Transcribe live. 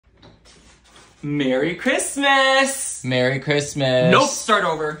Merry Christmas! Merry Christmas. Nope, start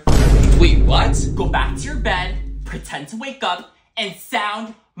over. Wait, what? Go back to your bed, pretend to wake up, and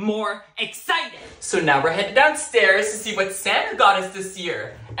sound more excited. So now we're headed downstairs to see what Santa got us this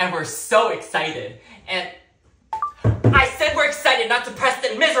year. And we're so excited. And I said we're excited, not depressed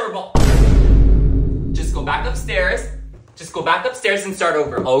and miserable. Just go back upstairs. Just go back upstairs and start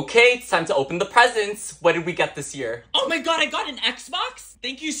over. Okay, it's time to open the presents. What did we get this year? Oh my god, I got an Xbox?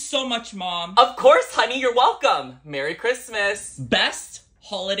 Thank you so much, Mom. Of course, honey, you're welcome. Merry Christmas. Best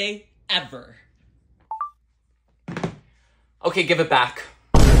holiday ever. Okay, give it back.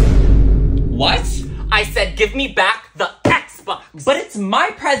 What? I said give me back the Xbox. But it's my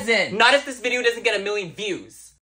present. Not if this video doesn't get 1 million views.